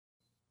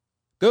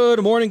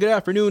Good morning, good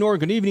afternoon, or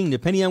good evening,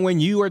 depending on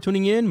when you are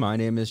tuning in. My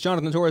name is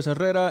Jonathan Torres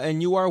Herrera,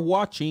 and you are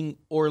watching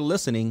or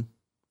listening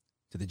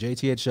to the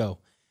JTH Show.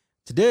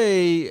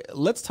 Today,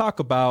 let's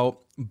talk about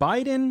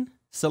Biden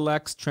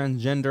selects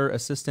transgender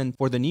assistant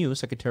for the new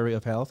Secretary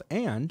of Health,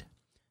 and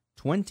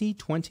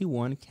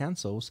 2021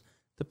 cancels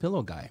the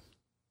pillow guy.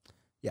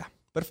 Yeah,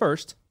 but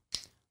first,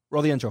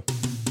 roll the intro.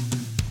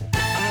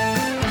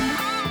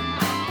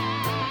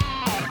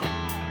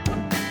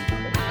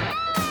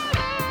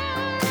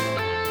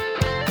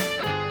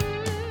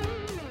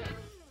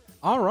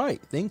 All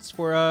right. Thanks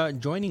for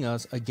joining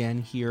us again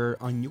here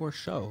on your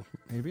show.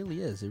 It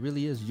really is. It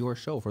really is your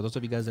show. For those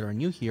of you guys that are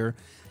new here,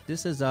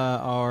 this is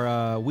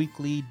our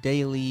weekly,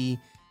 daily,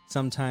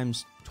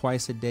 sometimes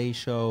twice a day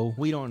show.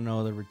 We don't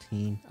know the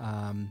routine,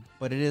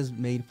 but it is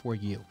made for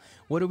you.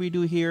 What do we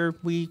do here?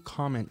 We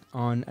comment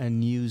on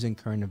news and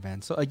current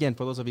events. So again,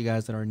 for those of you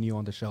guys that are new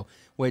on the show,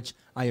 which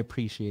I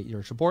appreciate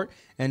your support.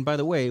 And by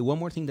the way, one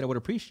more thing that I would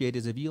appreciate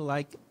is if you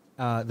like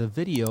the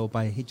video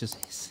by just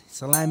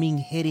slamming,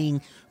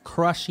 hitting,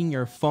 crushing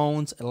your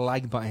phone's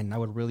like button. I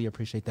would really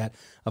appreciate that,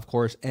 of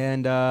course.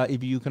 And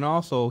if you can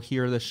also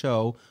hear the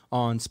show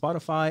on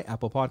Spotify,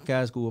 Apple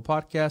Podcasts, Google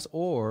Podcasts,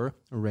 or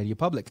Radio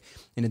Public.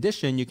 In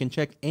addition, you can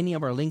check any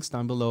of our links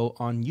down below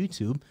on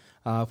YouTube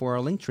for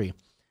our link tree.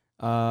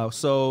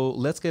 So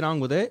let's get on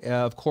with it.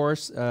 Of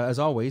course, as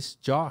always,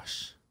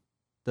 Josh,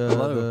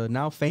 the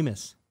now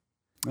famous.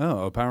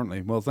 Oh,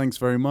 apparently. Well, thanks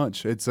very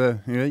much. It's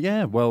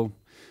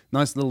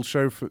nice little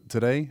show for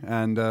today,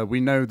 and we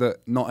know that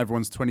not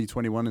everyone's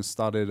 2021 has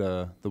started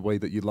the way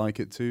that you'd like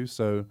it to,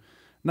 so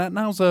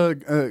now's a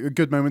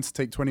good moment to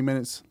take 20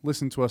 minutes,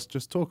 listen to us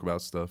just talk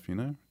about stuff, you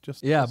know?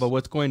 But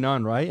what's going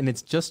on, right? And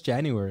it's just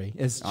January.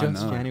 It's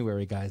just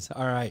January, guys.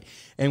 All right.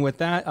 And with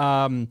that,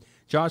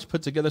 Josh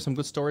put together some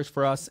good stories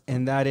for us,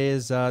 and that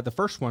is the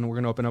first one we're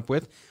going to open up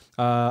with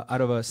out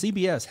of a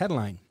CBS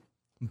headline.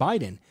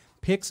 Biden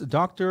picks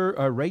Dr.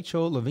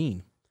 Rachel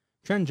Levine,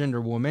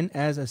 transgender woman,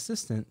 as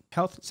assistant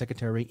health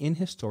secretary in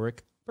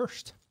historic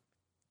burst.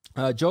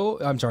 Joe.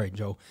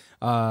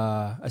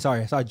 I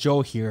saw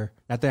Joe here.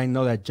 Not that I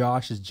know that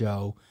Josh is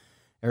Joe.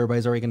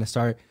 Everybody's already going to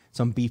start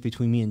some beef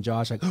between me and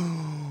Josh. Like,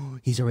 oh,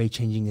 he's already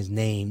changing his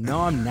name.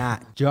 No, I'm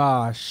not.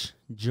 Josh,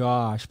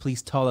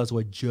 please tell us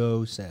what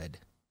Joe said.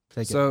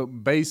 So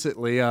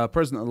basically,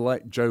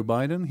 President-elect Joe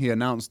Biden, he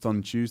announced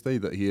on Tuesday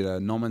that he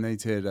had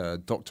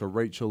nominated Dr.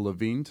 Rachel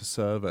Levine to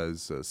serve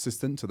as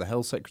assistant to the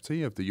health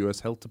secretary of the U.S.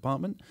 Health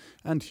Department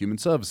and Human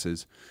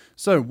Services.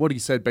 So what he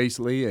said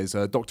basically is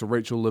Dr.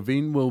 Rachel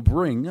Levine will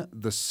bring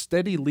the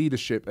steady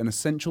leadership and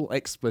essential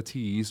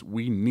expertise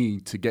we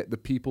need to get the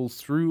people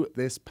through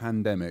this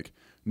pandemic,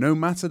 no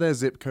matter their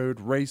zip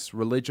code, race,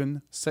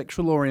 religion,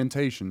 sexual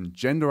orientation,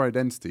 gender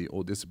identity,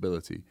 or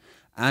disability,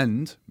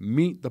 and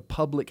meet the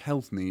public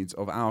health needs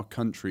of our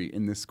country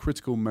in this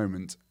critical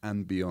moment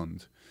and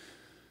beyond.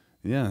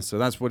 Yeah, so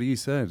that's what he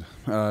said.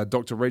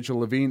 Dr. Rachel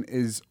Levine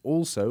is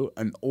also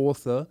an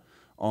author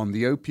on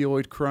the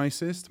opioid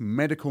crisis,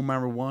 medical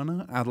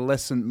marijuana,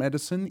 adolescent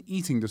medicine,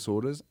 eating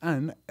disorders,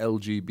 and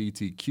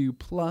LGBTQ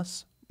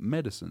plus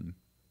medicine.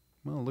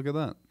 Well, look at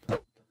that.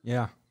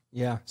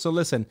 Yeah. So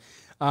listen,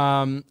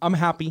 I'm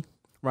happy,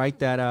 right,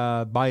 that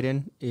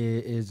Biden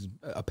is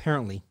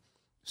apparently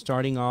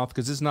starting off,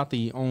 because this is not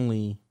the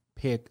only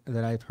pick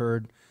that I've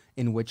heard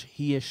in which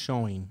he is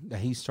showing that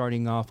he's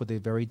starting off with a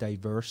very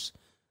diverse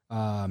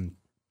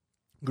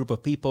group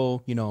of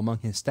people, you know, among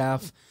his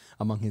staff,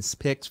 among his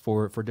picks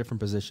for different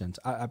positions.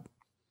 I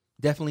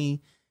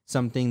definitely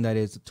something that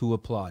is to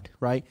applaud,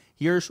 right?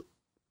 Here's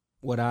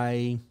what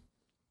I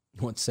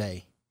would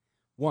say.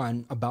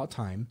 One, about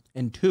time.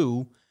 And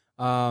two,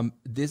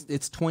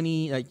 it's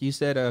 20, like you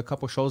said a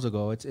couple shows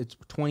ago, it's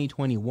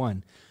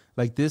 2021.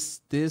 Like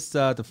this,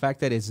 the fact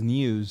that it's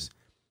news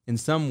in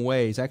some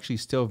ways actually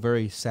still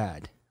very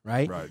sad,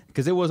 right? Right.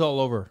 Because it was all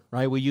over,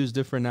 right? We use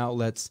different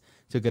outlets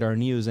to get our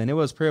news, and it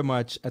was pretty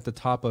much at the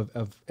top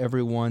of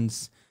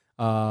everyone's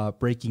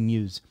breaking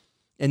news,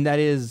 and that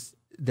is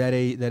that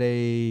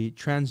a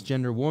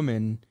transgender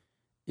woman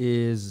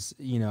is,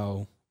 you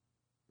know,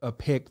 a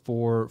pick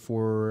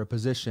for a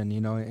position, you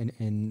know,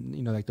 and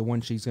you know, like the one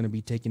she's going to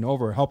be taking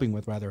over, helping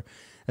with rather,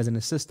 as an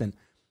assistant.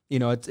 You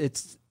know,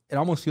 it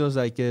almost feels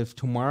like if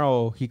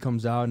tomorrow he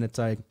comes out and it's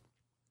like,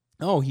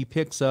 oh, he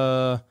picks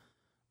I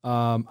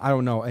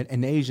don't know,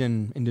 an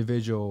Asian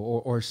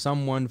individual or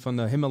someone from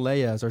the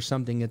Himalayas or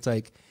something. It's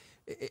like,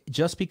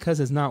 just because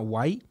it's not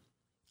white,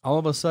 all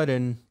of a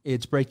sudden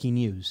it's breaking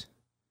news.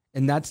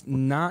 And that's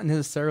not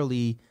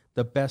necessarily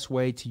the best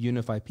way to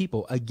unify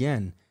people.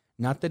 Again,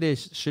 not that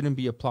it shouldn't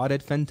be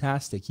applauded.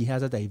 Fantastic. He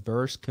has a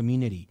diverse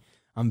community.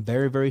 I'm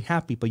very, very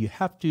happy, but you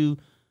have to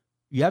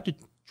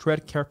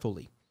tread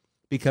carefully,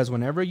 because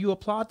whenever you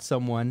applaud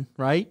someone,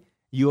 right,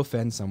 you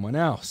offend someone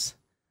else.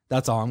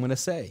 That's all I'm going to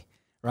say.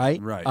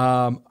 Right. Right.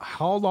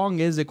 How long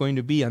is it going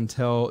to be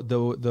until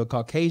the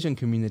Caucasian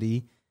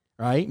community,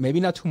 right? Maybe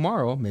not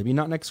tomorrow, maybe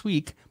not next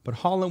week, but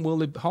how long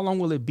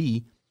will it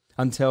be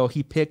until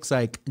he picks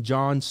like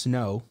Jon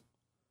Snow,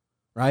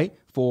 right,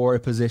 for a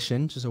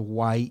position, just a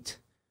white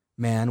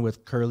man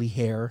with curly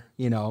hair,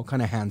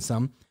 kind of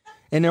handsome.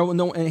 And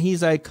and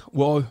he's like,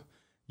 well,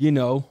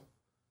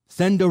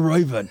 send a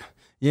raven.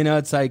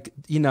 It's like,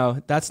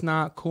 that's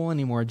not cool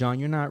anymore, John.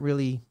 You're not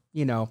really,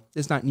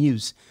 it's not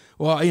news.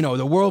 Well,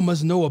 the world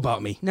must know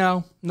about me.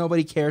 No,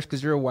 nobody cares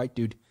because you're a white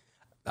dude.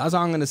 That's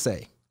all I'm going to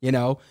say.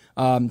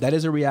 That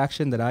is a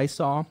reaction that I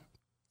saw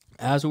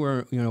as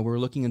we're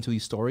looking into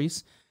these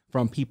stories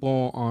from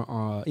people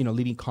on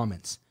leaving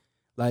comments.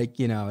 Like,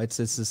 it's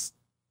just,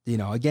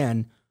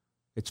 again,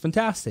 it's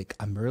fantastic.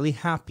 I'm really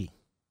happy.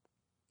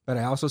 But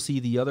I also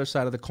see the other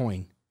side of the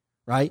coin,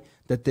 right?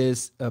 That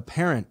there's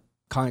apparent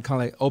kind of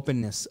like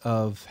openness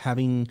of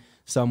having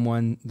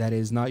someone that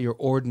is not your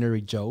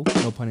ordinary Joe,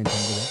 no pun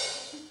intended.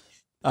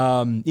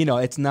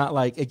 It's not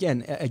like,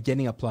 again,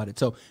 getting applauded.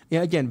 So,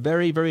 yeah, again,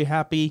 very, very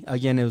happy.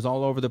 Again, it was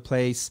all over the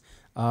place.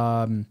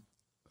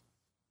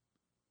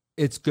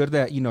 It's good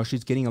that,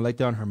 she's getting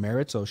elected on her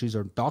merit. So she's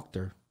a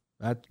doctor.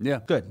 That's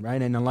good,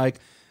 right? And unlike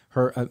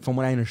her, from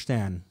what I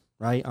understand,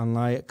 right?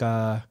 Unlike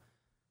Joe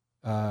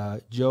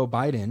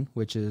Biden,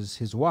 which is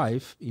his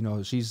wife,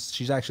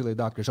 she's actually a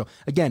doctor. So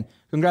again,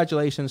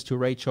 congratulations to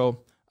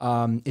Rachel.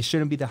 It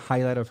shouldn't be the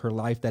highlight of her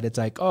life that it's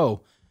like,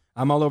 oh,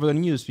 I'm all over the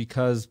news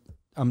because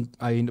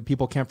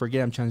people can't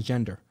forget I'm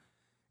transgender.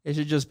 It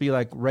should just be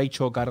like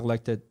Rachel got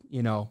elected,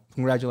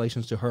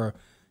 congratulations to her.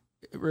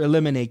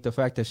 Eliminate the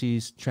fact that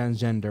she's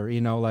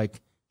transgender,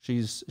 like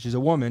she's a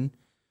woman,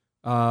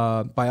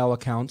 by all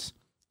accounts.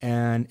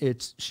 And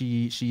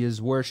she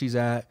is where she's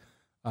at,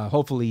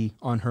 hopefully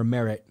on her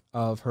merit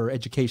of her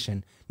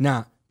education,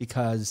 not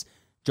because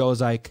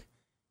Joe's like,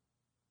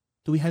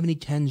 do we have any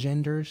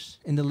transgenders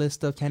in the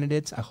list of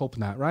candidates? I hope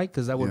not, right?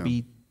 Because that would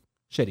be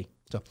shitty.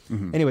 So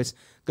anyways,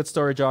 good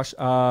story, Josh.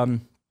 At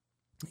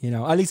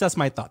least that's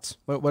my thoughts.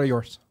 What are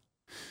yours?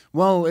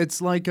 Well,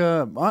 it's like,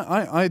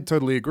 I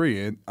totally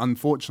agree.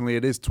 Unfortunately,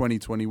 it is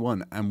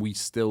 2021 and we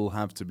still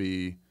have to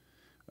be,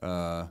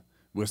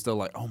 we're still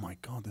like, oh my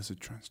God, there's a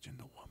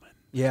transgender woman.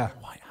 Yeah. In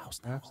the White House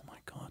now. Oh my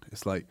God.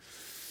 It's like,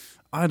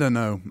 I don't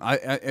know.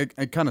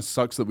 It kind of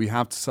sucks that we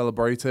have to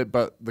celebrate it.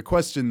 But the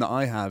question that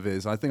I have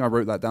is, I think I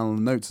wrote that down on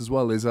the notes as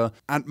well, is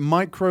at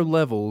micro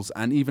levels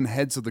and even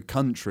heads of the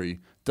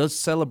country, does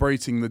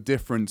celebrating the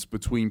difference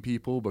between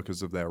people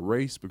because of their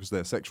race, because of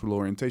their sexual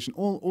orientation,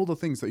 all the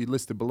things that you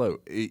listed below,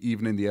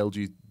 even in the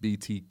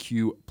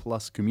LGBTQ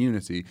plus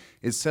community,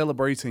 is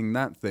celebrating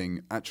that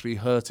thing actually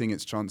hurting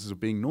its chances of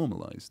being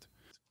normalized?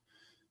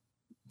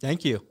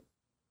 Thank you.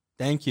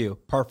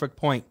 Perfect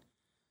point.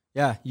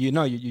 Yeah,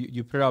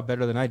 you put it out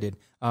better than I did.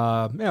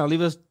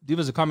 Leave us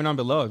a comment down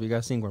below if you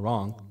guys think we're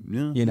wrong.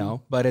 Yeah.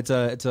 But it's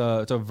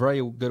a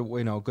very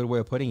good good way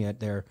of putting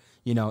it there.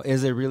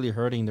 Is it really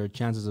hurting their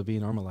chances of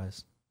being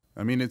normalized?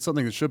 I mean, it's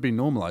something that should be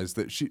normalized.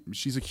 That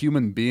she's a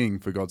human being,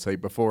 for God's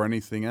sake, before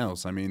anything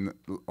else. I mean,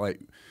 like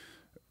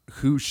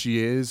who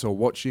she is or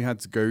what she had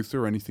to go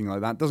through or anything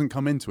like that doesn't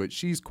come into it.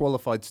 She's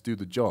qualified to do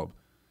the job.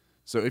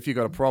 So if you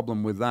got a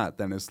problem with that,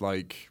 then it's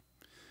like,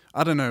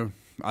 I don't know.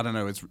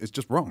 It's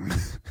just wrong.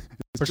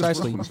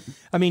 Precisely. Just wrong.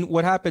 I mean,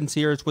 what happens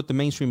here is with the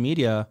mainstream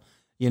media,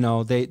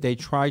 they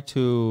try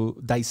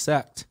to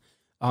dissect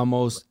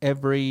almost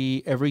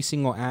every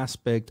single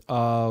aspect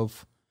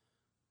of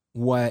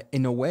what,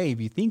 in a way,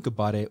 if you think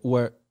about it,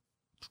 what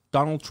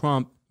Donald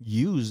Trump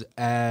used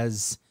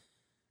as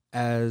or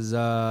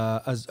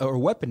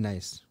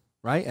weaponized,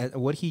 right?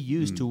 What he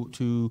used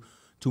to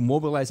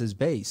mobilize his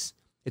base.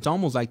 It's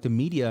almost like the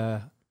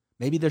media.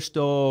 Maybe they're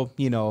still,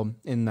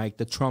 in like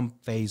the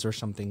Trump phase or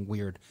something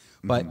weird.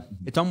 But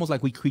it's almost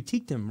like we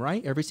critiqued him,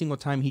 right? Every single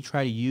time he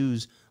tried to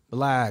use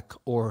black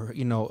or,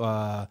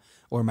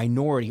 or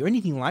minority or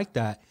anything like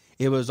that,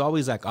 it was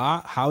always like,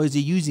 how is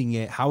he using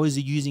it? How is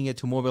he using it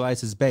to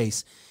mobilize his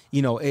base?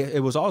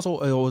 It was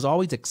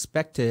always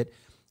expected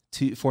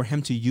for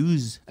him to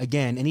use,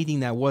 again,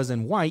 anything that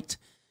wasn't white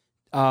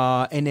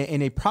in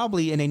a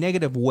probably in a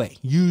negative way,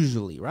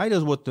 usually, right?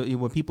 Is what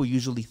people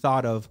usually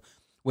thought of.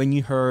 When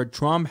you heard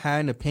Trump had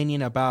an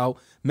opinion about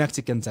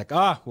Mexicans, like,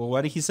 well,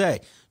 what did he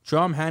say?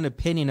 Trump had an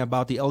opinion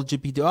about the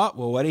LGBT.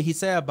 Well, what did he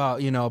say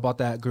about, about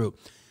that group?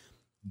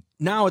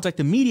 Now it's like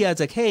the media, it's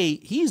like, hey,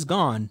 he's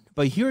gone.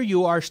 But here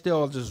you are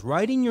still just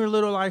writing your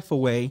little life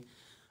away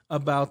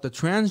about the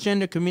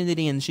transgender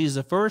community. And she's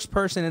the first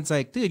person. It's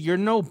like, dude, you're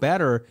no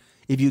better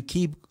if you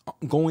keep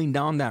going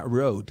down that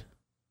road.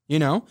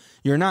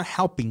 You're not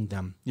helping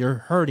them. You're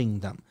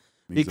hurting them.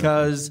 Exactly.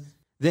 Because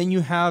then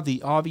you have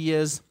the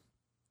obvious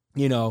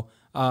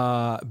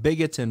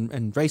bigots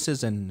and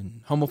racists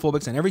and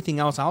homophobics and everything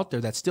else out there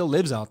that still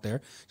lives out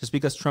there. Just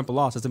because Trump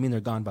lost doesn't mean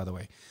they're gone, by the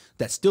way.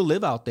 That still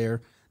live out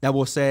there that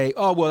will say,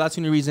 oh, well, that's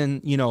the only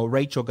reason,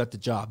 Rachel got the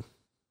job.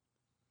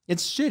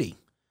 It's shitty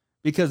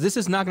because this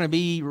is not going to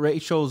be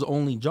Rachel's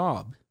only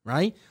job,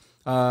 right?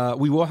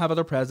 We will have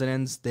other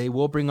presidents. They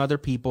will bring other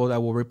people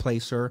that will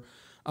replace her.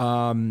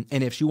 And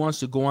if she wants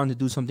to go on to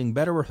do something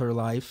better with her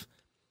life,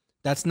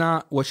 that's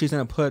not what she's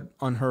going to put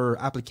on her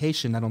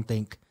application, I don't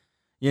think.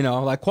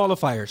 Like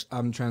qualifiers,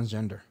 I'm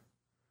transgender.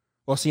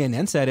 Well,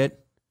 CNN said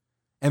it.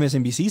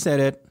 MSNBC said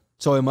it.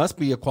 So it must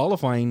be a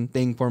qualifying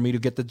thing for me to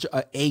get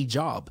a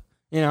job,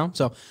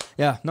 So,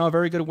 yeah, no, a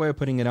very good way of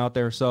putting it out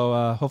there.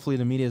 So hopefully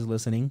the media is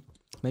listening.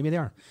 Maybe they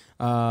are.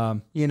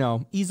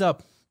 Ease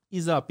up,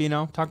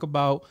 talk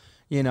about,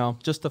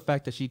 just the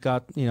fact that she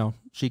got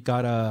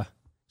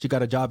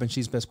a job and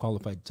she's best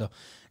qualified. So,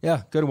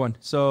 yeah, good one.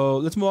 So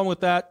let's move on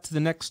with that to the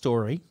next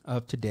story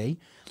of today.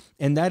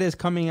 And that is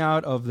coming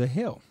out of The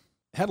Hill.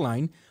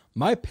 Headline,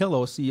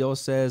 MyPillow CEO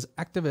says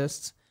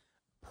activists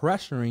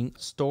pressuring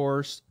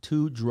stores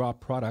to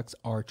drop products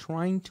are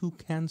trying to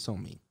cancel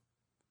me.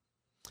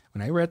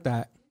 When I read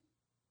that,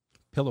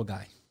 pillow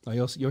guy,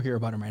 you'll hear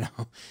about him right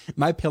now.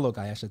 MyPillow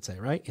guy, I should say,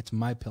 right? It's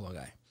MyPillow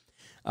guy.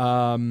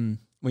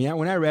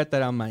 When I read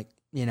that, I'm like,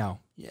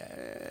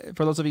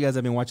 for those of you guys that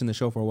have been watching the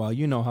show for a while,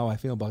 you know how I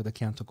feel about the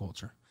cancel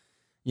culture.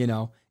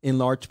 In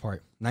large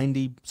part,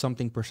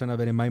 90-something%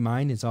 of it in my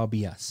mind is all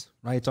BS,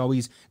 right? It's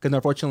always, because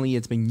unfortunately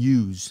it's been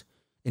used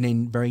in a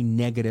very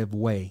negative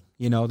way.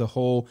 The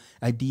whole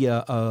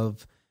idea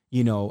of,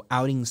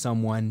 outing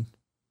someone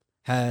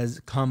has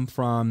come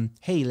from,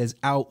 hey, let's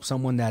out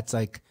someone that's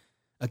like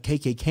a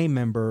KKK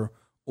member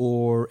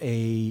or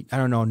a,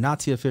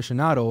 Nazi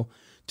aficionado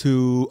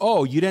to,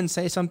 oh, you didn't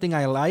say something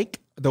I like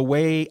the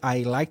way I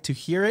like to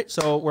hear it,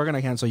 so we're going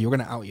to cancel you. We're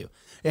going to out you.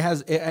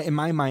 In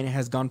my mind, it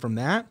has gone from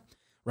that,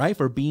 right,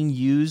 for being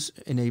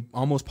used in a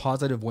almost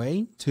positive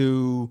way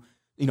to,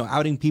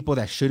 outing people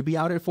that should be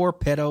outed for,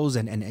 pedos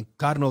and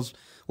God knows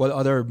what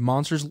other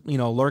monsters,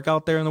 lurk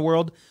out there in the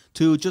world,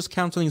 to just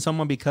canceling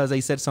someone because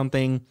they said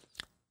something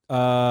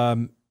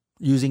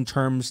using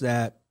terms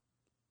that,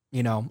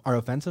 are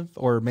offensive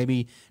or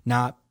maybe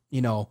not,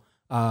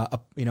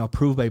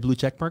 approved by blue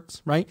check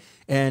marks, right?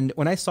 And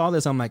when I saw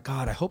this, I'm like,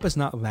 God, I hope it's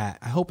not that.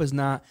 I hope it's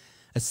not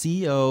a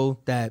CEO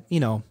that,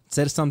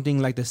 said something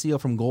like the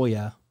CEO from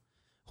Goya,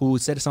 who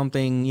said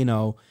something,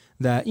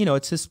 that,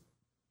 it's his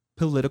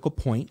political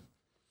point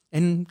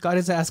and got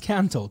his ass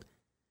canceled.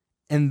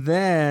 And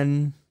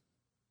then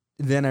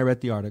I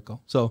read the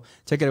article. So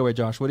take it away,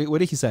 Josh. What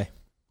did he say?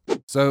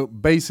 So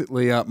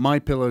basically,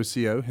 MyPillow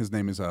CEO, his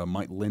name is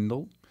Mike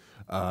Lindell,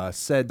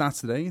 said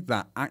Saturday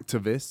that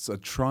activists are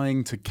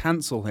trying to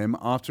cancel him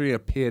after he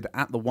appeared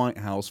at the White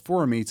House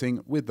for a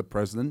meeting with the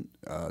president,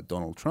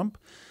 Donald Trump,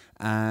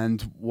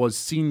 and was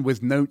seen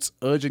with notes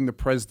urging the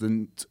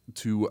president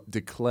to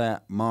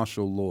declare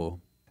martial law.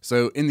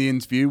 So in the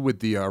interview with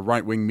the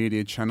right-wing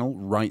media channel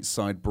Right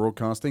Side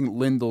Broadcasting,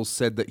 Lindell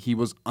said that he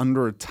was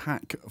under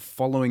attack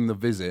following the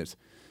visit.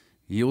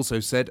 He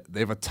also said,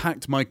 they've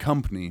attacked my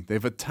company.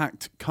 They've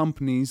attacked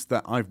companies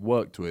that I've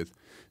worked with.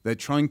 They're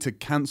trying to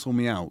cancel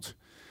me out.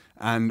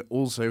 And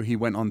also he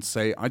went on to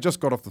say, I just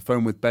got off the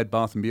phone with Bed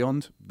Bath &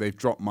 Beyond. They've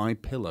dropped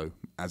MyPillow,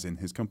 as in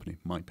his company,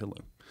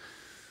 MyPillow.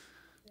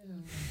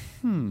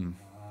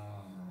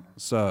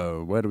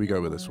 So where do we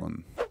go with this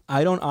one?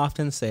 I don't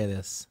often say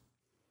this.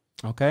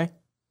 Okay?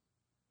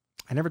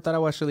 I never thought I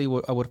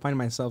would find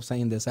myself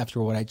saying this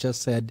after what I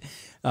just said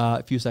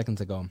a few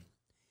seconds ago.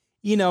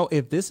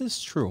 If this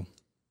is true,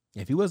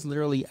 if he was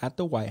literally at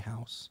the White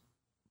House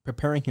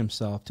preparing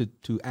himself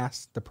to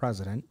ask the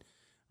president,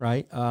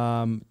 right,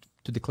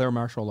 to declare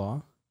martial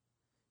law,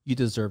 you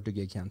deserve to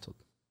get canceled.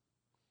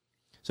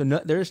 So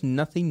there's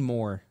nothing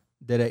more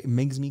that it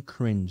makes me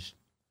cringe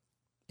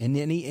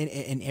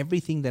in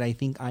everything that I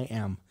think I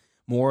am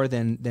more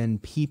than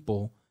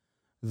people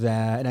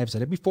that, and I've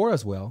said it before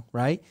as well,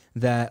 right,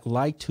 that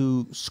like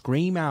to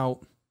scream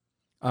out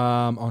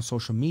on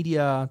social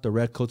media, the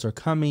redcoats are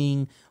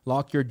coming,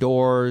 lock your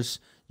doors,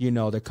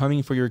 they're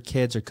coming for your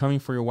kids, they're coming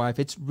for your wife.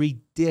 It's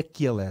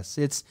ridiculous.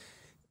 It's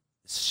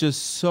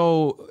just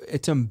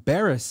it's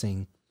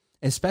embarrassing,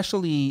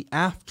 especially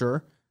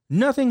after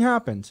nothing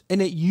happens.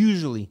 And it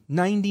usually,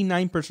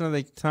 99% of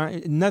the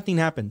time, nothing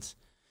happens.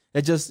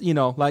 It just,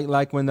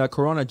 like when the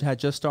corona had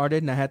just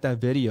started and I had that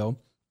video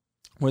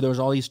where there was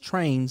all these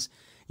trains,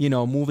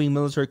 moving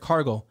military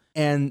cargo.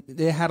 And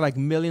they had like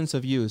millions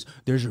of views.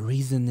 There's a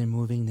reason they're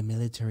moving the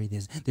military.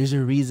 There's a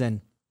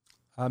reason.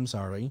 I'm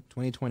sorry,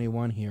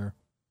 2021 here.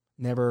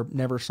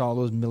 Never saw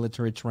those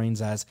military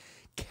trains as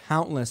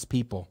countless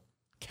people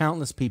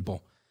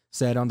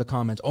said on the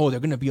comments, oh, they're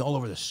going to be all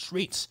over the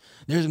streets.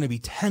 There's going to be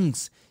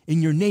tanks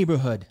in your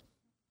neighborhood.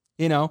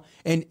 And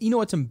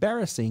what's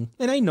embarrassing,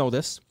 and I know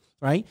this,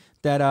 right?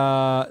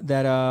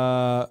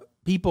 That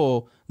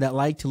people that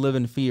like to live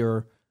in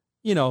fear,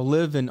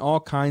 live in all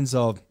kinds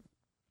of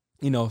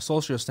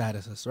social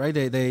statuses, right?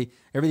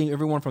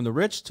 Everyone from the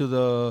rich to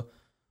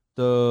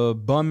the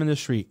bum in the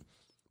street.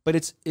 But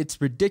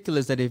it's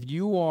ridiculous that if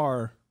you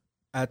are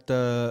at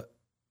the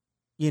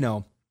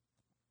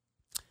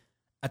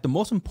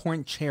most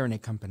important chair in a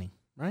company,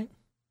 right?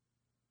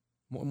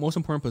 Most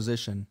important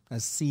position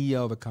as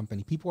CEO of a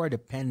company, people are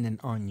dependent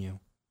on you.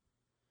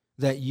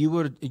 That you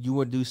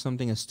would do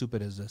something as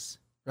stupid as this,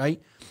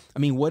 right? I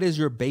mean, what is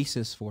your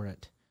basis for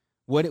it?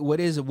 What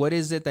is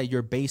it that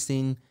you're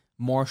basing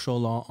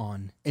martial law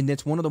on? And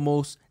it's one of the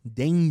most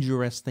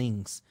dangerous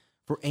things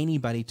for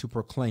anybody to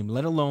proclaim,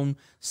 let alone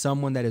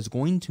someone that is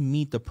going to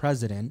meet the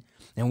president.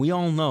 And we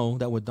all know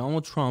that with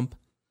Donald Trump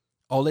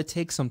All it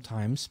takes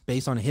sometimes,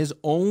 based on his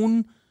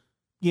own,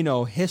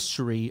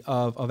 history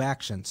of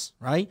actions,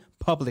 right?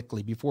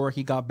 Publicly, before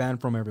he got banned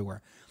from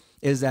everywhere,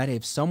 is that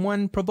if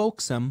someone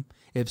provokes him,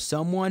 if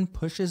someone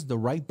pushes the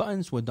right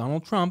buttons with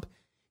Donald Trump,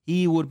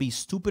 he would be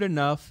stupid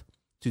enough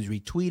to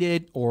retweet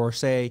it or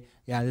say,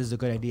 yeah, this is a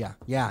good idea.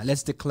 Yeah,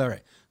 let's declare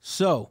it.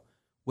 So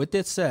with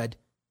that said,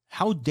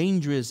 how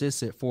dangerous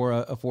is it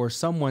for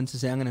someone to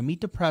say, I'm going to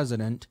meet the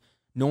president,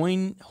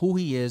 knowing who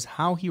he is,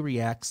 how he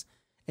reacts,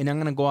 and I'm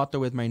going to go out there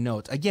with my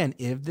notes. Again,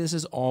 if this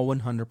is all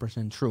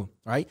 100% true,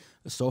 right?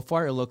 So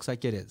far, it looks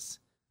like it is.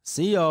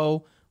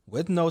 CEO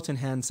with notes in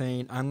hand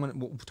saying,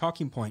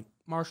 talking point,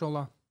 martial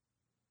law.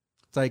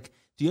 It's like,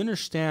 do you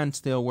understand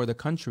still where the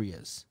country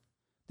is?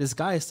 This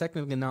guy is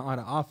technically not out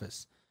of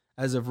office.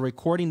 As of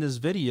recording this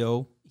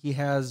video, he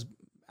has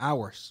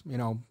hours,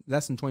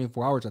 less than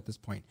 24 hours at this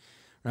point,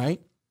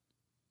 right?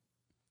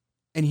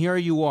 And here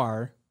you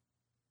are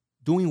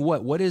doing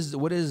what? What is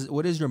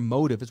your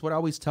motive? It's what I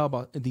always tell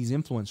about these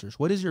influencers.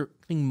 What is your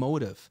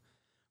motive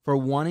for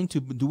wanting to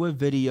do a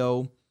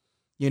video,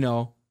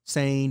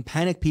 saying,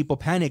 panic people,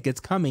 panic, it's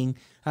coming.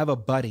 I have a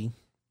buddy.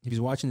 If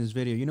he's watching this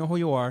video, you know who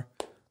you are,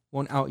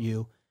 won't out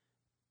you.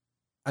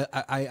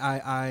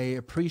 I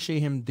appreciate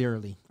him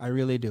dearly. I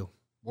really do.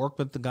 Work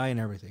with the guy and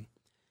everything.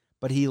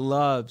 But he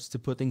loves to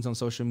put things on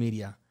social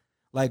media.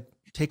 Like,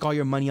 take all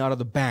your money out of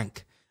the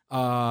bank.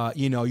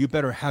 You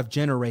better have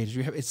generators.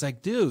 It's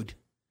like, dude,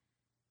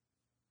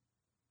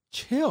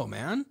 chill,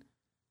 man.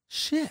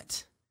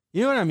 Shit.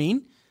 You know what I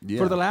mean? Yeah.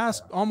 For the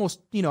last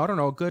almost, I don't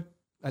know, good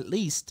at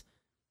least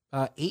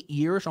 8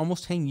 years,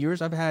 almost 10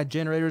 years, I've had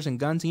generators and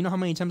guns. You know how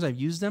many times I've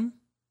used them?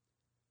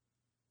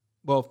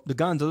 Well, the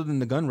guns, other than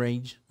the gun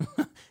range,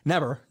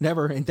 never.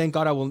 And thank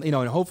God I will,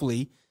 and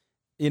hopefully,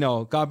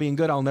 God being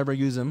good, I'll never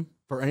use them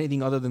for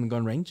anything other than the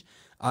gun range.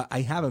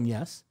 I have them,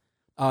 yes.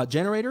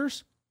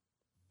 Generators,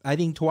 I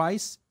think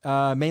twice,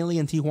 mainly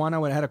in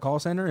Tijuana when I had a call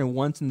center, and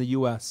once in the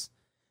U.S.,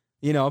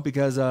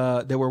 because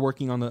they were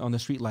working on the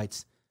street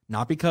lights.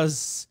 Not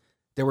because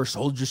there were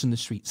soldiers in the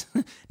streets.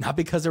 Not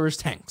because there was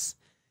tanks.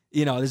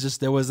 It's just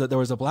there was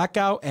a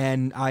blackout,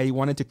 and I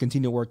wanted to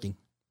continue working.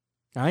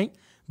 All right?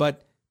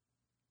 But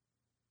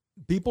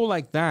people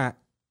like that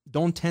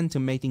don't tend to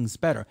make things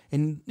better.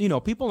 And,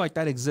 people like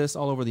that exist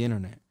all over the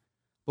internet.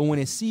 But when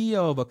a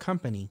CEO of a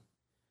company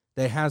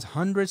that has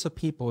hundreds of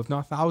people, if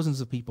not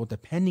thousands of people,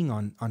 depending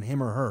on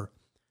him or her,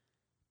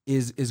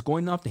 is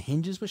going off the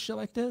hinges with shit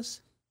like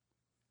this?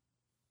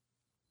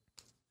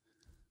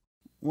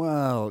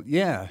 Well,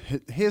 yeah.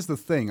 Here's the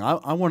thing.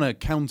 I want to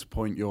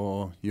counterpoint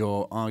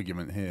your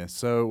argument here.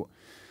 So,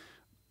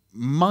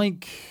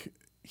 Mike,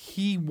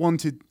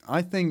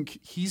 I think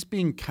he's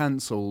being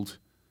cancelled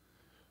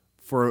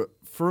for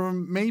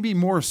maybe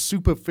more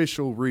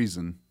superficial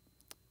reason.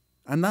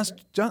 And that's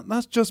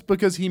just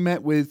because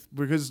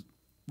because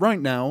right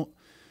now,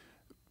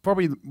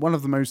 probably one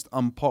of the most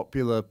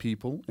unpopular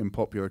people in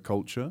popular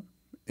culture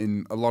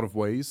in a lot of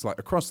ways, like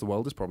across the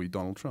world, is probably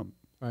Donald Trump.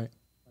 Right.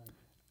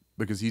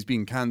 Because he's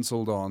been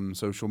cancelled on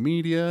social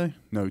media,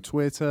 no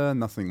Twitter,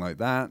 nothing like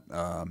that.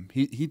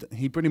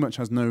 He pretty much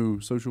has no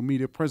social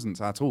media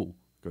presence at all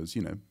because,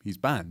 he's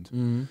banned.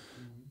 Mm-hmm.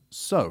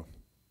 So,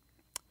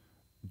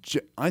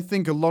 I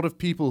think a lot of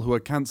people who are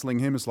cancelling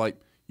him is like,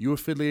 you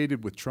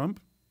affiliated with Trump?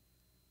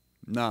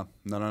 No.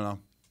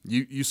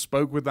 You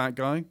spoke with that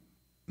guy?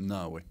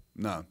 No.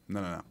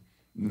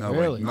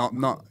 Really?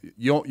 Not.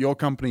 Your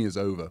company is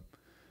over.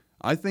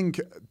 I think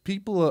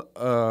people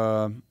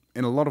are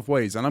in a lot of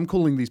ways, and I'm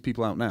calling these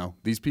people out now.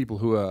 These people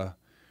who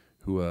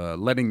are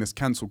letting this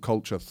cancel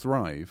culture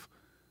thrive.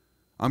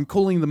 I'm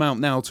calling them out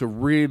now to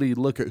really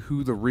look at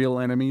who the real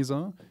enemies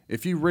are.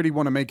 If you really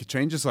want to make a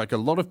change, it's like a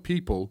lot of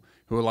people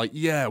who are like,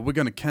 yeah, we're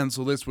going to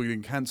cancel this, we're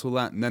going to cancel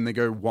that, and then they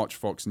go watch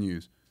Fox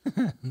News.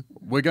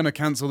 We're going to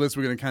cancel this,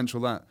 we're going to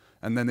cancel that,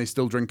 and then they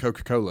still drink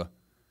Coca-Cola.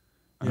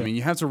 I mean,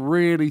 you have to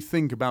really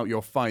think about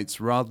your fights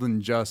rather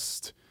than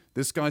just,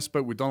 this guy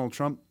spoke with Donald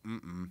Trump?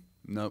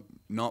 No,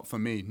 not for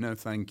me. No,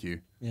 thank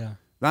you. Yeah.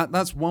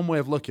 That's one way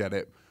of looking at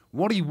it.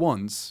 What he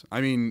wants,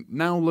 I mean,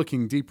 now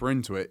looking deeper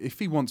into it, if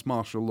he wants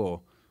martial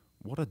law,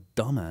 what a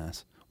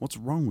dumbass. What's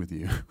wrong with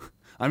you?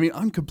 I mean,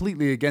 I'm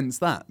completely against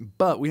that.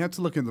 But we have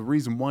to look at the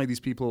reason why these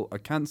people are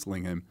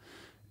cancelling him.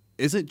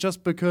 Is it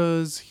just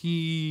because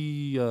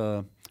he...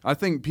 I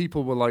think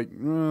people were like,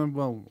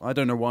 well, I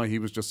don't know why he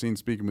was just seen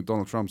speaking with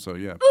Donald Trump, so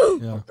yeah.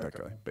 Fuck that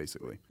guy,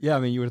 basically. Yeah, I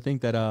mean, you would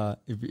think that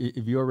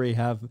if you already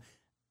have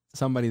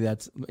somebody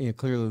that's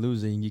clearly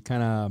losing, you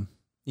kind of,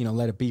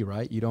 let it be,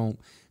 right? You don't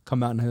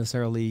come out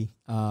necessarily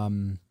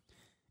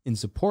in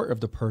support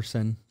of the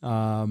person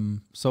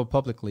so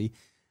publicly.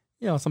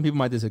 Some people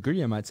might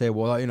disagree and might say,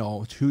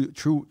 well,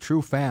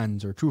 true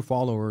fans or true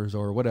followers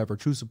or whatever,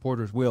 true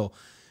supporters will,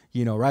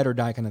 ride or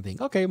die kind of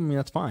thing. Okay, I mean,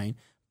 that's fine.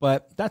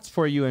 But that's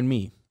for you and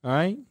me, all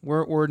right?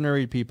 We're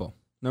ordinary people.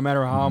 No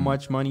matter how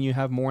much money you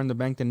have more in the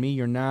bank than me,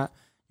 you're not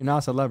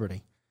a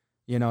celebrity.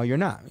 You're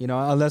not.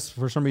 Unless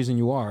for some reason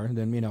you are,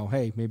 then,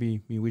 hey,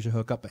 maybe we should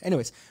hook up. But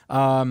anyways,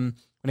 when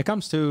it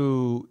comes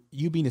to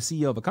you being the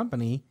CEO of a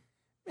company,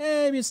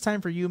 maybe it's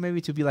time for you maybe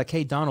to be like,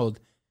 hey,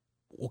 Donald,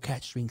 we'll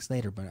catch drinks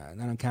later, but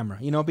not on camera,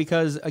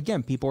 because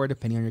again, people are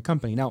depending on your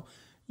company. Now,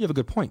 you have a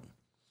good point.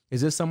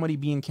 Is this somebody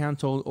being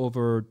canceled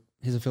over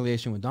his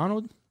affiliation with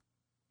Donald?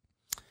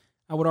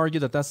 I would argue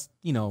that that's,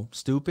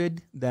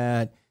 stupid.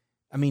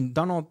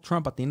 Donald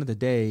Trump, at the end of the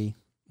day,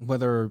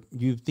 whether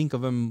you think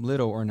of him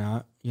little or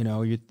not,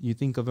 you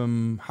think of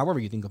him however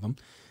you think of him.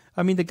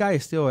 The guy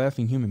is still a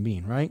effing human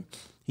being, right?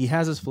 He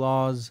has his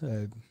flaws,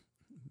 a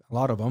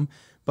lot of them,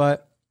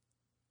 but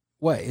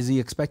what, is he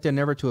expected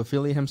never to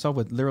affiliate himself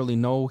with literally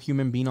no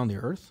human being on the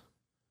earth?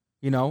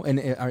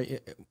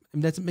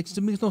 That makes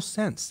no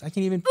sense. I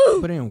can't even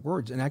put it in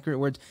words, in accurate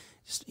words.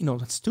 Just,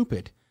 that's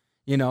stupid.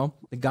 The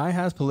guy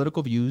has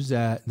political views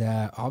that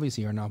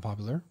obviously are not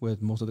popular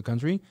with most of the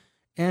country,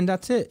 and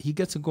that's it. He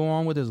gets to go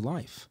on with his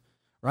life,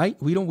 right?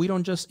 We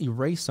don't just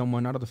erase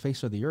someone out of the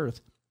face of the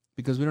earth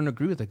because we don't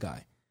agree with the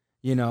guy.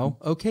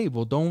 Okay,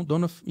 well,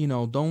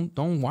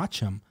 don't watch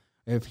him.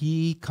 If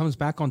he comes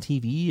back on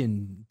TV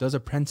and does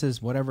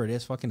Apprentice, whatever it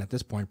is, fucking at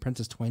this point,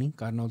 Apprentice 20,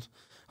 God knows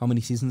how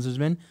many seasons there's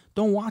been,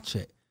 don't watch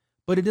it.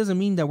 But it doesn't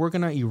mean that we're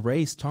going to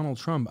erase Donald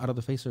Trump out of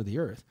the face of the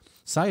earth.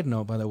 Side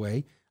note, by the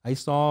way, I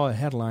saw a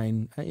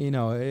headline,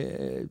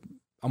 I'm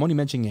only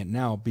mentioning it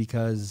now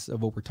because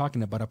of what we're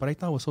talking about, but I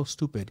thought it was so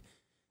stupid.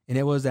 And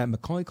it was that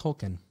Macaulay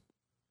Culkin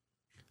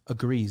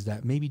agrees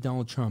that maybe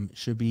Donald Trump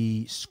should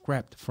be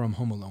scrapped from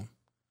Home Alone.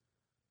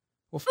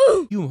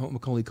 Well, you,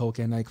 Macaulay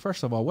Culkin, like,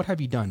 first of all, what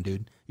have you done,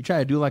 dude? You try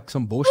to do like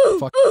some bullshit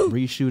fucking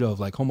reshoot of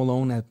like Home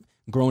Alone at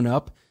grown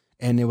up,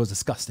 and it was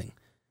disgusting.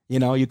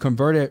 You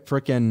converted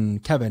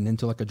freaking Kevin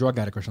into like a drug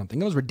addict or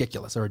something. It was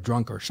ridiculous, or a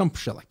drunk or some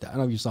shit like that. I don't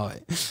know if you saw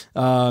it.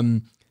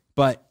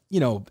 But,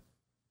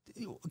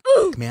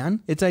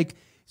 man, it's like,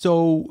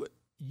 so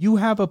you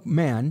have a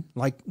man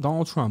like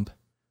Donald Trump,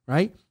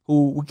 right?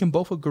 Who we can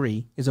both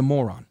agree is a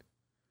moron,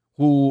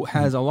 who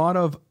has a lot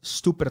of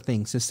stupid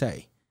things to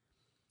say.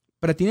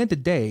 But at the end of the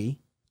day,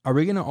 are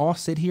we going to all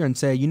sit here and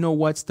say,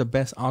 what's the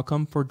best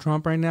outcome for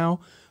Trump right now?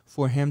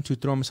 For him to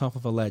throw himself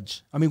off a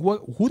ledge.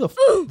 Who the f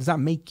does that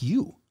make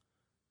you?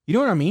 You know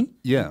what I mean?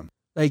 Yeah.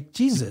 Like,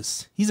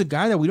 Jesus, he's a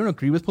guy that we don't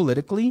agree with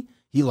politically.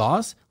 He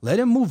lost. Let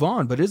him move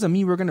on. But it doesn't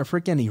mean we're going to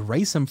freaking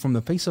erase him from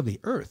the face of the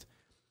earth.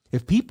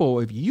 If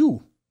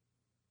you,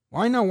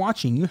 why not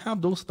watching, you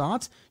have those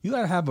thoughts, you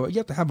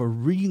have to have a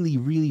really,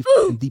 really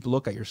deep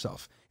look at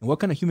yourself and what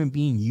kind of human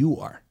being you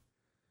are.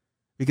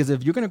 Because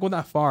if you're going to go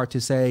that far to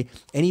say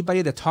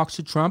anybody that talks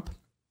to Trump,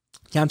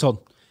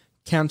 canceled.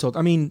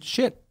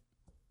 Shit.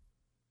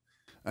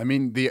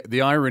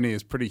 The irony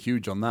is pretty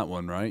huge on that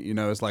one, right?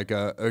 It's like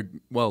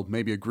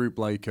maybe a group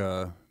like,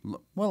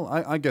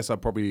 I guess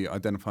I'd probably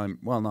identify,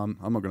 no, I'm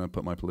not going to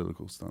put my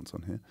political stance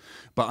on here.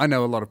 But I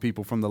know a lot of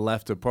people from the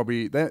left are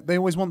probably, they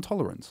always want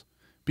tolerance.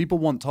 People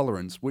want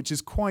tolerance, which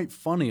is quite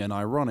funny and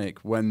ironic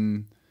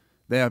when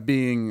they are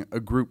being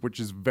a group which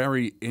is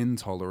very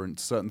intolerant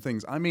to certain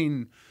things. I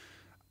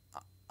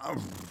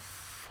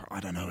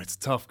don't know. It's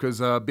tough because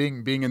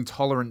being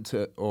intolerant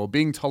to, or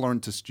being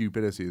tolerant to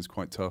stupidity is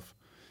quite tough.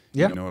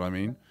 Yeah. You know what I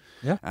mean?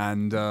 Yeah.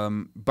 And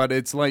but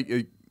it's like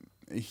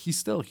he's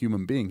still a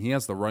human being. He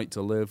has the right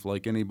to live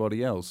like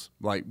anybody else.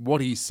 Like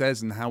what he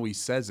says and how he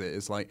says it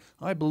is like,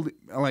 I believe,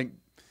 like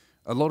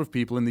a lot of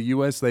people in the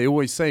US, they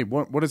always say,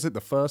 what is it, the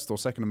First or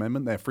Second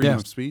Amendment, their freedom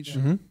of speech?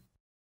 Mm-hmm.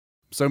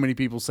 So many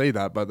people say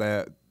that, but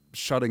they're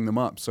shutting them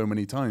up so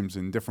many times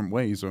in different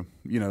ways, or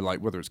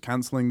like whether it's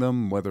canceling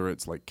them, whether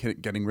it's like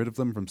getting rid of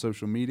them from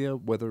social media,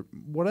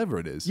 whatever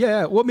it is.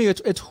 Yeah, well,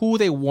 it's who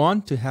they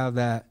want to have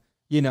that,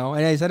 and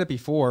I said it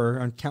before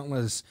on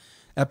countless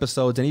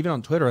episodes, and even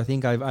on Twitter. I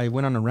think I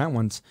went on a rant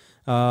once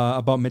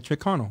about Mitch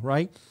McConnell,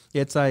 right?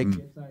 It's like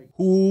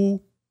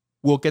who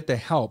will get the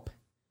help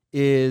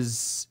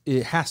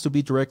it has to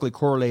be directly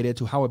correlated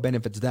to how it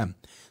benefits them.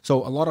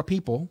 So a lot of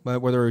people,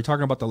 whether you're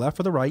talking about the left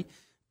or the right,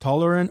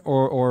 tolerant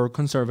or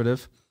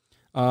conservative,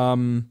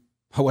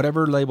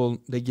 whatever label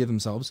they give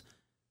themselves,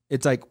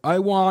 it's like, I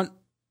want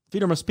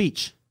freedom of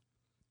speech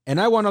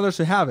and I want others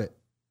to have it,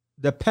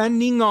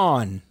 depending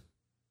on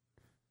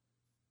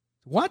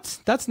what?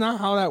 That's not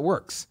how that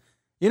works.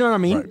 You know what I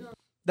mean? Right.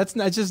 That's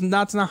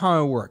not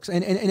how it works.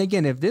 And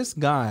again, if this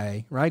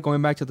guy, right,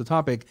 going back to the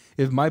topic,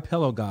 if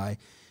MyPillow guy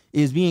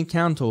is being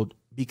canceled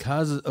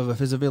because of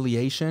his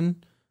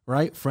affiliation,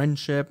 right,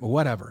 friendship,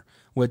 whatever,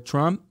 with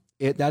Trump,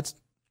 that's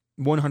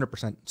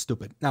 100%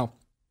 stupid. Now,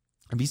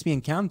 if he's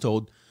being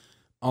canceled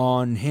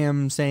on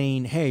him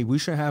saying, hey, we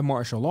should have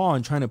martial law,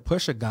 and trying to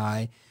push a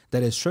guy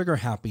that is trigger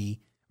happy,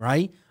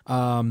 right?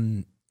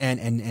 And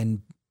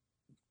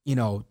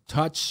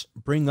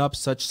bring up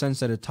such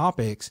sensitive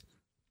topics,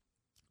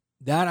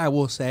 that I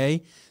will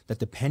say that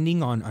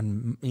depending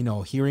on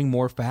hearing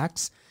more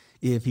facts,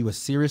 if he was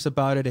serious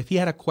about it, if he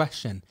had a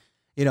question,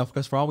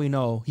 because for all we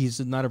know, he's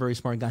not a very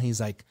smart guy. He's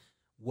like,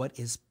 what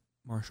is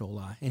martial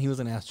law? And he was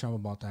going to ask Trump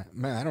about that.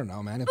 Man, I don't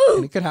know, man.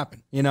 And it could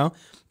happen,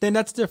 then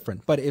that's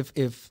different. But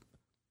if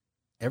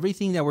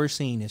everything that we're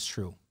seeing is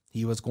true,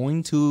 he was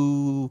going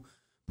to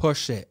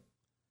push it.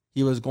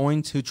 He was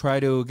going to try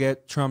to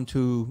get Trump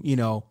to,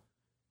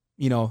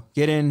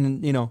 get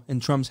in, in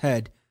Trump's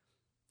head,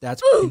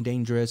 that's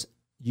dangerous.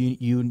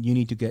 You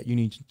need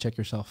to check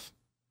yourself.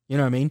 You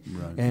know what I mean?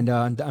 Right. And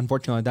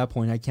unfortunately, at that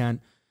point, I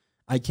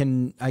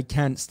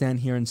can't stand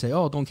here and say,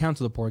 oh, don't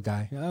cancel the poor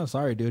guy. Oh,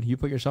 sorry, dude. You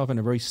put yourself in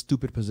a very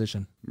stupid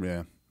position.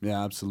 Yeah.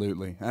 Yeah,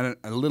 absolutely. And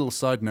a little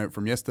side note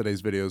from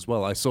yesterday's video as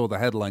well. I saw the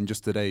headline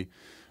just today.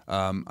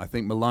 I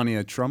think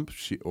Melania Trump,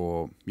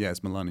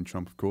 it's Melania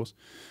Trump, of course.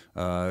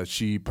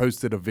 She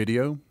posted a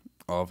video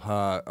of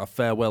a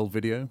farewell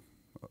video,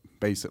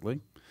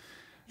 basically.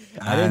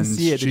 I didn't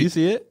see it. Did you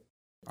see it?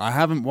 I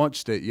haven't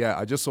watched it yet.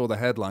 I just saw the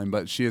headline,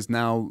 but she is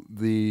now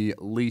the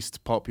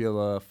least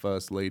popular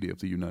first lady of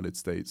the United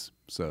States.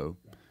 So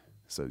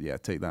yeah,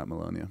 take that,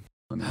 Melania.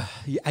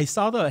 I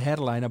saw the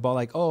headline about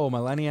like, oh,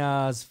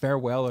 Melania's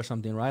farewell or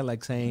something, right?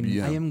 Like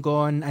saying, I am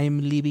gone, I am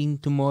leaving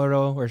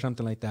tomorrow or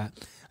something like that.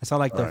 I saw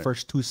like the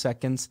first 2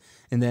 seconds,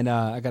 and then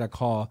I got a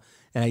call,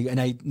 and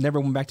I never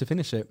went back to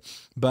finish it.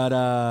 But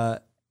are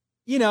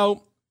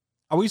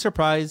we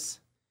surprised?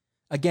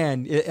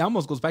 Again, it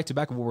almost goes back to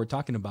what we're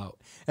talking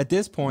about. At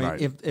this point,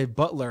 if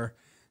Butler,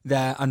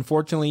 that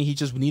unfortunately he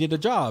just needed a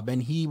job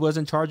and he was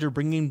in charge of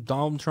bringing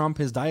Donald Trump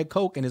his Diet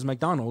Coke and his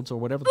McDonald's or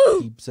whatever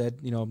he said,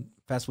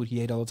 fast food he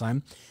ate all the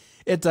time.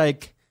 It's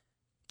like,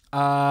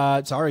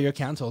 sorry, you're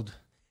canceled.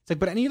 It's like,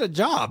 but I need a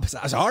job.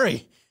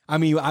 Sorry. I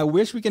mean, I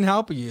wish we can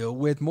help you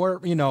with more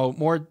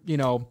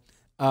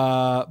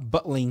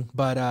buttling,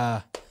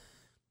 but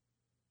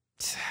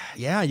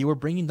yeah, you were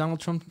bringing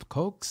Donald Trump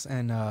Cokes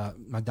and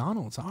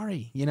McDonald's.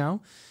 Sorry,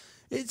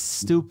 it's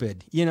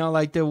stupid.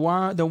 Like the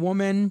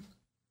woman.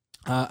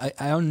 I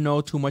don't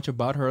know too much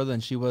about her than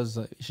she was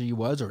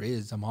or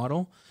is a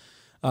model.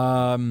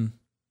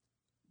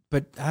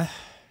 But I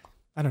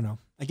don't know.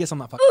 I guess I'm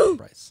not fucking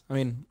surprised. I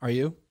mean, are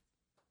you?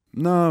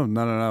 No.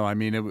 I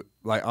mean,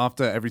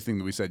 after everything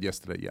that we said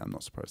yesterday, yeah, I'm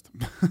not surprised.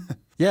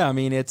 Yeah, I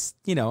mean, it's,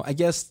 I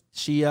guess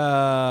she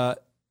kind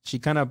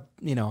of,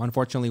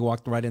 unfortunately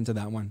walked right into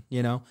that one,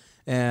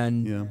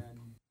 and,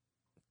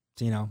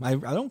 I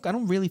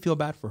don't really feel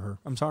bad for her.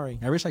 I'm sorry.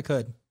 I wish I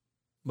could,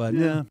 but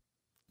yeah,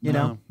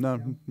 no,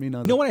 me neither.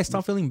 You know when I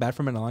stopped feeling bad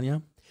for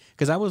Melania?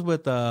 Because I was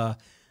with a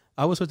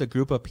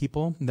group of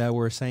people that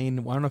were saying,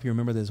 I don't know if you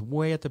remember this,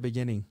 way at the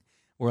beginning,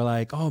 we're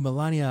like, oh,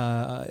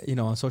 Melania,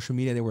 on social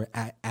media, they were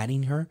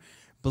adding her.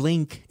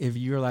 Blink if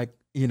you're like,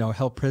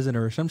 held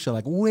prisoner or some shit,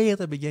 like way at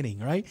the beginning,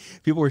 right?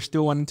 People were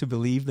still wanting to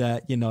believe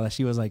that, that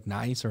she was like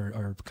nice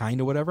or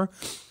kind or whatever.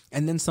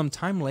 And then some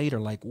time later,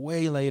 like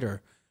way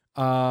later,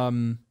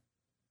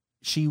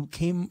 she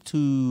came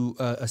to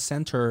a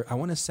center, I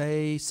want to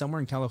say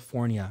somewhere in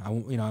California,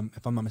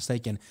 if I'm not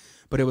mistaken,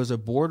 but it was a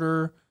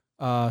border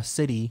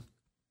city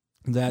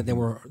that they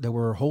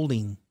were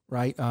holding,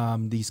 right?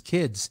 These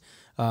kids.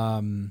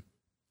 And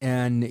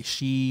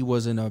she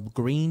was in a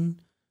green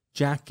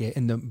jacket,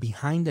 and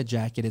behind the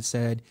jacket it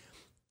said,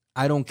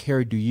 "I don't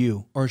care, do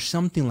you?" or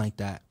something like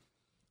that,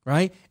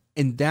 right?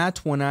 And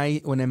that's when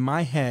in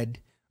my head,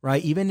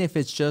 right, even if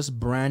it's just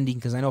branding,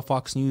 because I know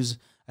Fox News,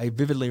 I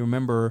vividly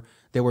remember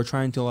they were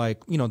trying to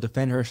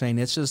defend her, saying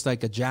it's just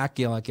like a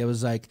jacket, like it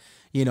was like,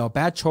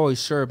 bad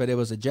choice, sure, but it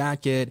was a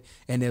jacket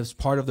and it was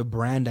part of the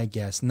brand, I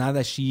guess. Not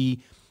that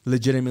she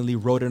legitimately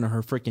wrote it on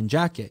her freaking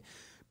jacket.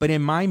 But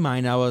in my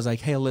mind, I was like,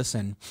 hey,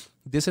 listen,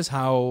 this is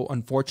how,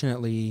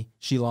 unfortunately,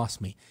 she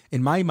lost me.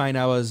 In my mind,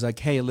 I was like,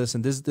 hey,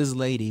 listen, this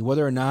lady,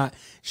 whether or not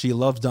she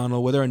loves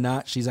Donald, whether or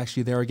not she's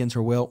actually there against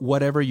her will,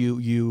 whatever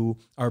you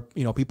are,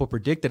 people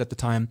predicted at the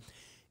time,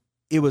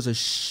 it was a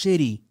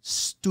shitty,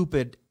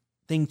 stupid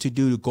thing to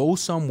do, to go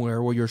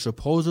somewhere where you're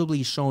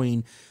supposedly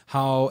showing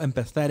how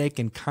empathetic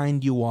and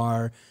kind you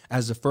are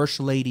as the first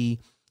lady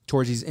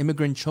towards these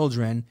immigrant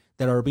children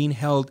that are being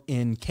held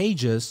in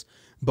cages,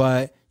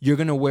 but you're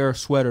gonna wear a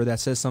sweater that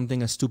says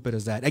something as stupid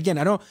as that. Again,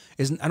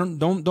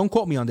 don't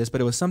quote me on this,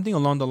 but it was something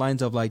along the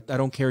lines of like, I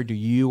don't care, do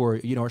you, or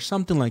or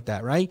something like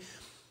that, right?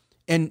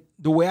 And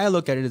the way I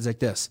look at it is like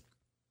this: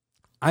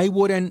 I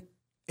wouldn't,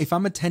 if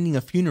I'm attending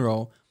a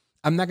funeral,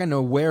 I'm not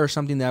gonna wear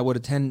something that I would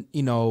attend,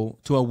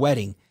 to a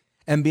wedding,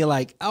 and be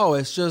like, oh,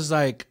 it's just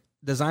like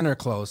designer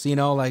clothes,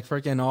 like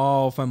freaking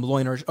all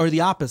flamboyant, or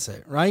the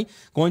opposite, right?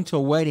 Going to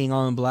a wedding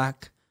all in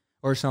black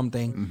or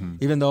something,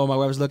 even though my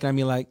wife was looking at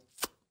me like,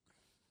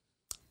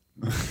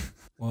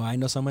 well, I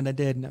know someone that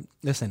did.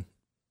 Listen,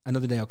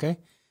 another day, okay?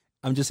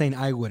 I'm just saying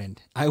I wouldn't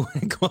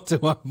go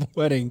to a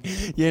wedding,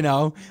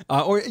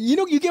 or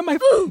you get my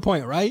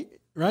point, right?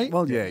 Right?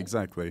 Well, yeah,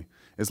 exactly.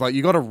 It's like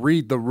you got to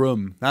read the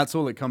room. That's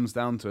all it comes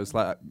down to. It's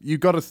like you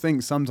got to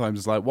think sometimes.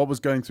 It's like what was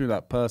going through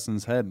that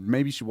person's head.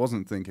 Maybe she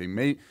wasn't thinking.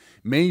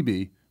 Maybe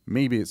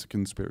it's a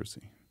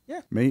conspiracy.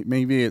 Yeah.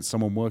 Maybe it's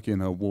someone working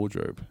in her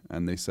wardrobe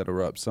and they set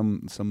her up.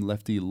 Some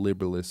lefty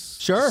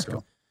liberalist.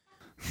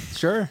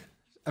 Sure.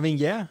 I mean,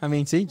 yeah. I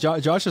mean, see,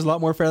 Josh is a lot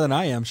more fair than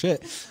I am.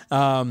 Shit.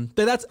 But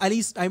that's, at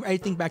least I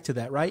think back to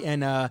that, right?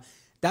 And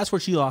that's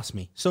where she lost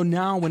me. So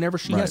now whenever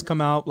she has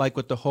come out, like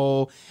with the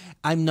whole,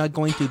 I'm not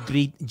going to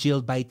greet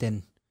Jill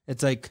Biden.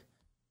 It's like,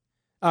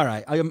 all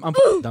right, I'm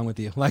done with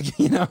you. Like,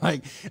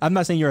 like, I'm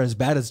not saying you're as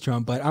bad as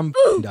Trump, but I'm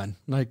done.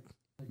 Like,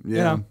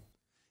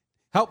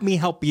 help me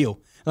help you.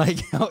 Like,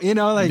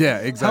 Yeah,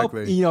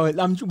 exactly.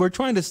 Help, we're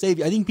trying to save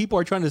you. I think people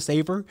are trying to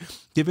save her,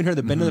 giving her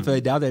the benefit of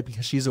the doubt that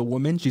because she's a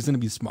woman, she's going to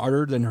be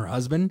smarter than her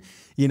husband,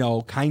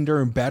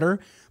 kinder and better.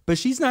 But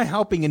she's not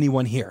helping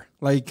anyone here.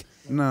 Like,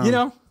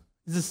 no.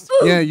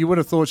 Yeah, you would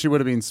have thought she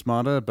would have been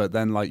smarter, but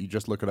then like you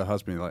just look at her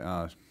husband, you're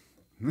like,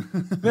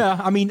 Yeah,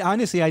 I mean,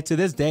 honestly, to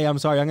this day, I'm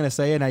sorry, I'm going to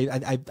say it.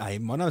 I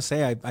want to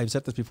say I've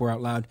said this before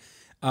out loud.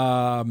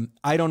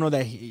 I don't know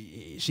that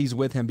she's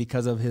with him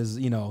because of his,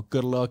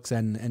 good looks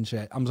and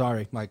shit. I'm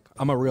sorry. Like,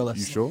 I'm a realist.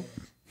 You sure?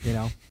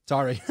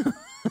 Sorry.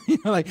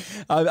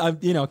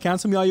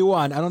 Cancel me all you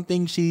want. I don't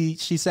think she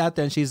sat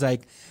there and she's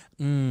like,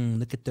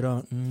 look at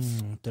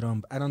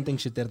Trump. I don't think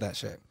she did that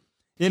shit.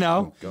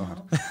 Oh,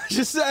 God.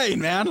 Just saying,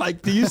 man.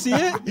 Like, do you see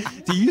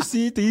it? Do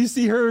you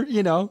see her,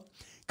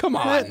 Come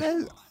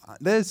on.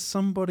 There's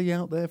somebody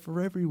out there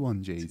for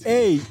everyone, JT.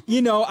 Hey,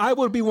 I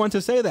would be one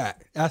to say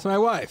that. That's my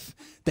wife.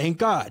 Thank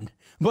God.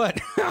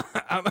 But, okay,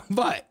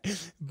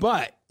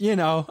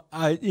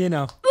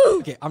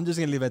 I'm just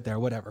going to leave it there.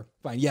 Whatever.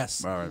 Fine.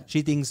 Yes. All right.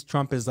 She thinks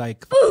Trump is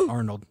like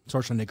Arnold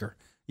Schwarzenegger,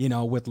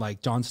 with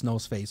like Jon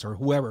Snow's face or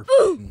whoever.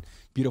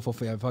 Beautiful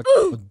face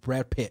with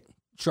Brad Pitt.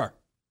 Sure.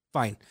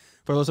 Fine.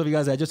 For those of you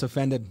guys that just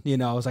offended,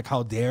 I was like,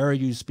 how dare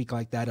you speak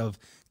like that of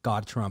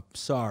God Trump?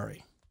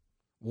 Sorry.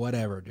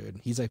 Whatever, dude.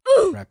 He's like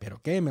Brad Pitt,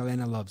 okay?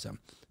 Melania loves him.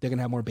 They're going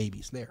to have more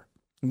babies there.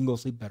 You can go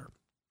sleep better.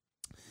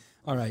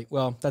 All right.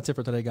 Well, that's it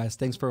for today, guys.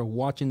 Thanks for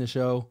watching the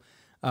show.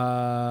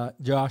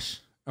 Josh,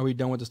 are we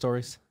done with the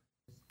stories?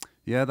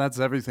 Yeah, that's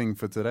everything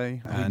for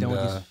today. Are we done with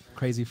this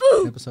crazy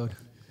episode?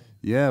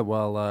 Yeah,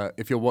 well,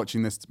 if you're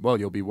watching this,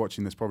 you'll be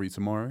watching this probably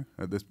tomorrow,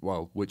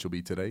 which will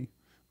be today.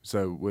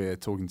 So we're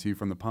talking to you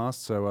from the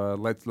past. So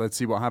let's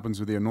see what happens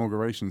with the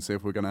inauguration, see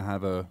if we're going to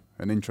have an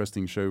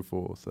interesting show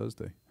for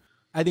Thursday.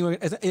 I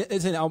think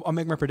I'll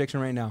make my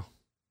prediction right now.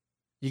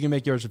 You can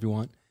make yours if you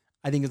want.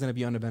 I think it's going to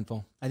be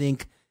uneventful. I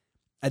think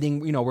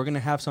we're going to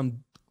have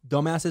some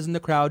dumbasses in the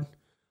crowd,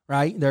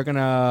 right? They're going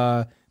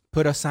to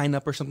put a sign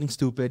up or something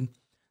stupid.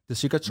 The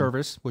Secret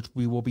Service, which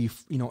we will be,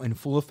 in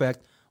full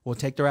effect, will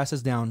take their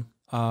asses down.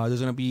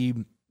 There's going to be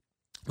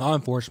law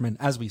enforcement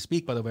as we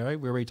speak, by the way, right?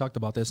 We already talked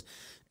about this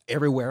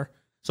everywhere.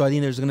 So I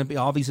think there's going to be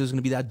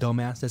that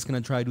dumbass that's going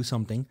to try to do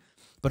something.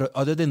 But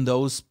other than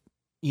those,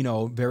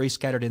 very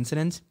scattered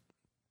incidents,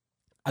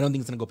 I don't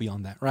think it's going to go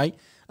beyond that, right?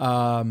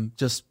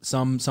 Just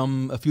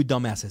a few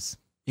dumbasses,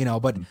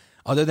 but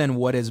other than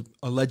what is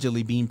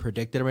allegedly being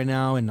predicted right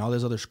now and all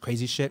this other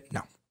crazy shit, no.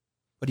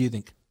 What do you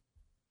think?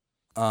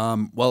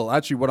 Well,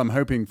 actually, what I'm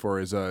hoping for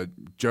is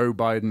Joe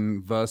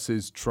Biden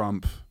versus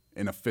Trump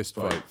in a fist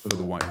fight for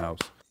the White House.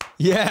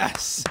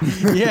 Yes.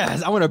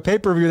 I want to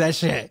pay-per-view that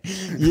shit.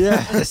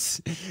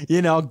 Yes.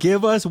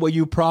 Give us what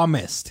you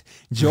promised.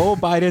 Joe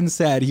Biden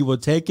said he will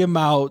take him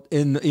out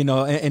in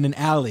an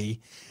alley,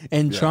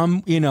 and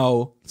Trump,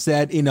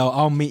 said,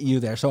 I'll meet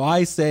you there. So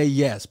I say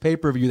yes,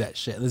 pay-per-view that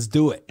shit. Let's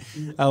do it.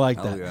 I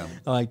like that. Yeah.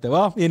 I like that.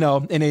 Well, in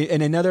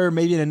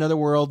another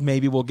world,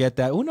 maybe we'll get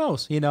that. Who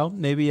knows?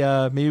 Maybe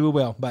we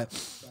will. But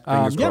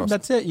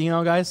that's it.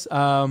 Guys.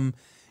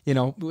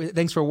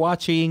 Thanks for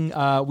watching.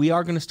 We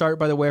are going to start,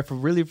 by the way, I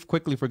really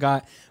quickly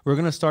forgot, we're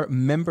going to start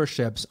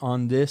memberships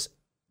on this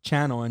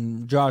channel.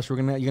 And Josh, you're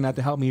going to have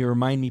to help me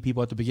remind me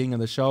people at the beginning of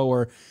the show,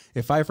 or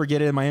if I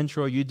forget it in my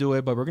intro, you do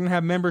it. But we're going to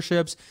have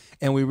memberships,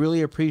 and we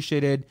really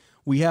appreciate it.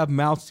 We have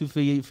mouths to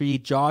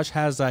feed. Josh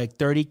has like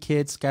 30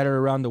 kids scattered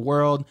around the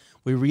world.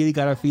 We really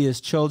got to feed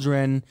his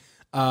children.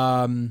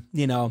 So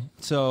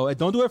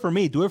don't do it for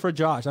me. Do it for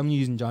Josh. I'm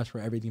using Josh for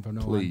everything from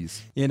now on.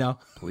 Please.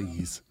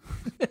 Please.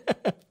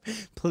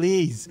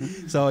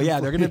 Please. So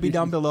yeah, they're going to be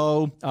down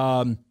below.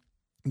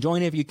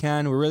 Join if you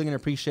can. We're really going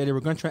to appreciate it.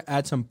 We're going to try to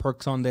add some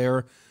perks on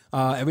there.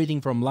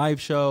 Everything from live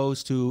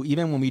shows to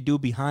even when we do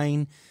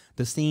behind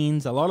the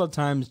scenes. A lot of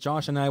times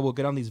Josh and I will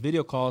get on these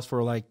video calls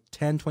for like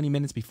 10, 20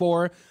 minutes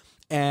before,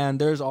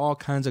 and there's all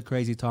kinds of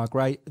crazy talk,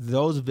 right?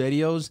 Those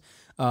videos,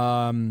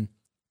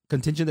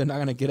 contingent they're not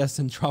going to get us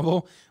in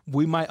trouble,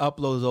 we might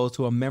upload those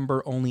to a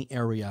member-only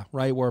area,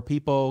 right, where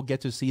people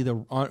get to see the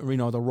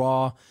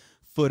raw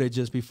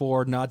footages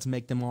before, not to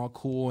make them all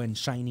cool and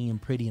shiny and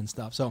pretty and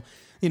stuff. So,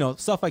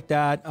 stuff like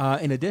that.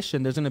 In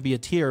addition, there's going to be a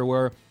tier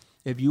where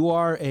if you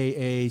are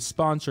a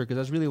sponsor, because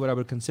that's really what I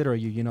would consider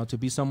you, to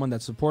be someone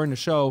that's supporting the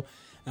show.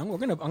 And I'm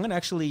gonna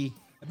actually,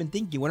 I've been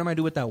thinking, what am I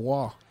do with that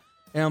wall?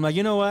 And I'm like,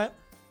 you know what?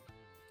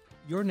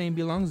 Your name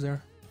belongs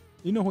there.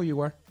 You know who you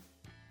are.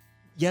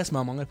 Yes,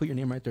 Mom, I'm going to put your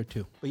name right there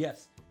too. But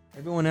yes,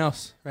 everyone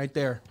else right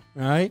there.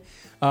 All right.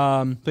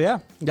 But yeah,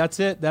 that's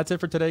it. That's it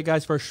for today,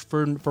 guys. For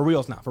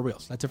reals now. For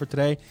reals. That's it for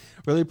today.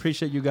 Really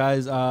appreciate you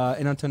guys.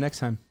 And until next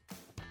time.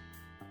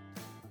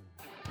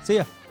 See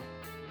ya.